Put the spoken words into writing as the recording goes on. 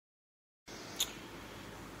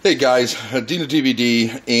Hey guys, Dina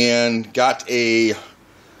DVD, and got a...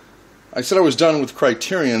 I said I was done with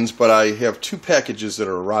Criterion's, but I have two packages that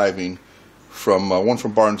are arriving from one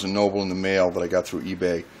from Barnes & Noble in the mail that I got through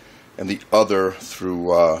eBay, and the other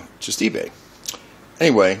through just eBay.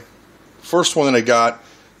 Anyway, first one that I got,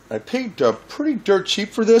 I paid pretty dirt cheap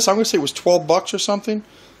for this. I'm going to say it was 12 bucks or something.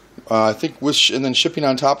 I think and then shipping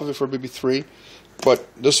on top of it for maybe $3. But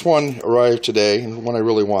this one arrived today, and the one I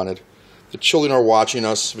really wanted. The Children Are Watching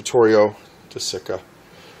Us, Vittorio De Sica,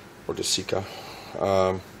 or De Sica.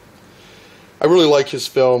 I really like his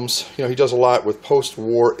films. You know, he does a lot with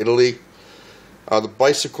post-war Italy. The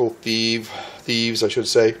Bicycle Thieves, I should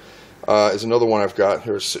say, is another one I've got.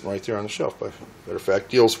 Here, sitting right there on the shelf, by matter of fact.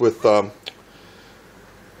 Deals with a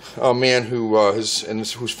man who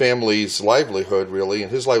whose family's livelihood, really,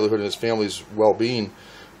 and his livelihood and his family's well-being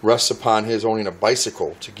rests upon his owning a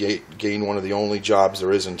bicycle to gain one of the only jobs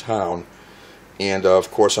there is in town. And, of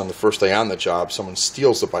course, on the first day on the job, someone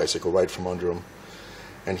steals the bicycle right from under him.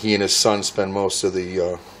 And he and his son spend most of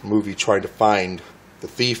the movie trying to find the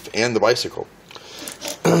thief and the bicycle.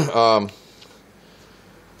 Then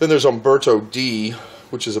there's Umberto D.,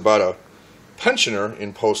 which is about a pensioner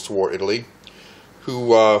in post-war Italy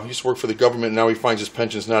who used to work for the government, and now he finds his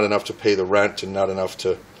pension's not enough to pay the rent and not enough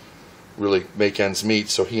to really make ends meet.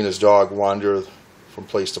 So he and his dog wander from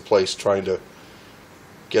place to place trying to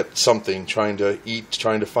get something, trying to eat,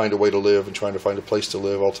 trying to find a way to live, and trying to find a place to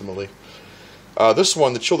live ultimately. This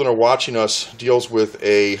one, The Children Are Watching Us, deals with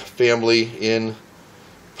a family in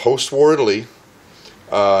post-war Italy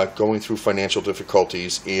going through financial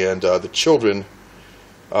difficulties, and the children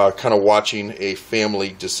kind of watching a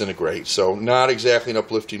family disintegrate. So not exactly an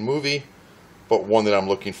uplifting movie, but one that I'm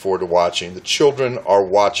looking forward to watching. The Children Are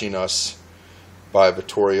Watching Us by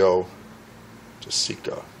Vittorio De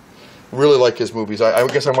Sica. Really like his movies. I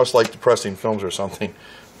guess I must like depressing films or something.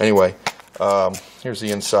 Anyway, here's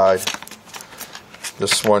the inside.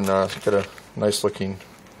 This one got a nice looking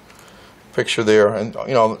picture there, and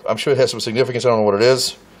you know, I'm sure it has some significance. I don't know what it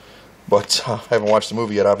is, but I haven't watched the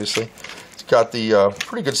movie yet, obviously. It's got the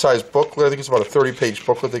pretty good sized booklet. I think it's about a 30-page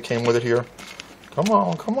booklet that came with it here. Come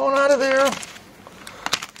on out of there.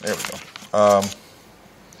 There we go.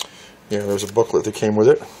 Yeah, there's a booklet that came with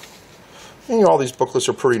it. And, you know, all these booklets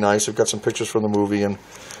are pretty nice. They've got some pictures from the movie and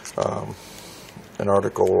an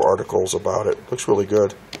article or articles about it. Looks really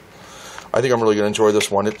good. I think I'm really going to enjoy this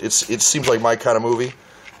one. It seems like my kind of movie.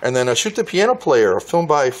 And then Shoot the Piano Player, a film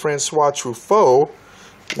by Francois Truffaut,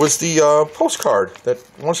 was the postcard that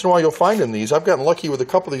once in a while you'll find in these. I've gotten lucky with a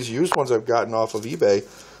couple of these used ones I've gotten off of eBay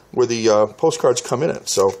where the postcards come in it.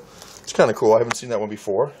 So it's kind of cool. I haven't seen that one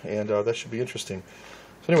before, and that should be interesting.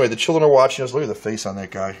 So anyway, The Children Are Watching Us. Look at the face on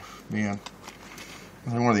that guy. Man.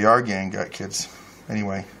 One of the R Gang got kids.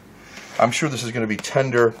 Anyway, I'm sure this is going to be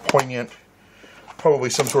tender, poignant, probably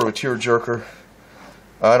some sort of a tear-jerker.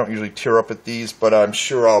 I don't usually tear up at these, but I'm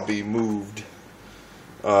sure I'll be moved.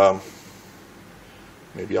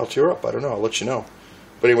 Maybe I'll tear up. I don't know. I'll let you know.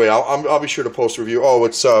 But anyway, I'll be sure to post a review. Oh,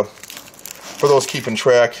 it's, for those keeping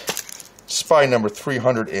track, spy number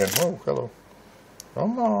 300 and... Oh, hello.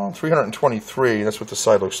 Come on. 323. That's what the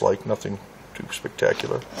side looks like. Nothing too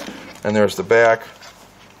spectacular. And there's the back.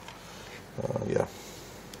 Yeah.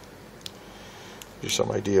 Gives you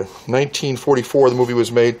some idea. 1944 the movie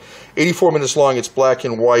was made. 84 minutes long. It's black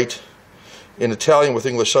and white in Italian with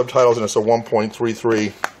English subtitles, and it's a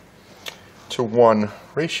 1.33 to 1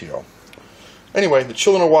 ratio. Anyway, The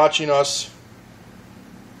Children Are Watching Us.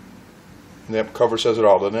 And that cover says it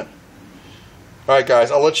all, doesn't it? Alright guys,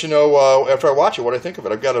 I'll let you know after I watch it what I think of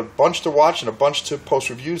it. I've got a bunch to watch and a bunch to post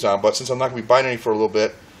reviews on, but since I'm not going to be buying any for a little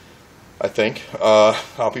bit, I think,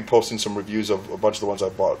 I'll be posting some reviews of a bunch of the ones I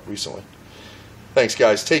bought recently. Thanks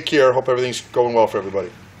guys, take care, hope everything's going well for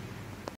everybody.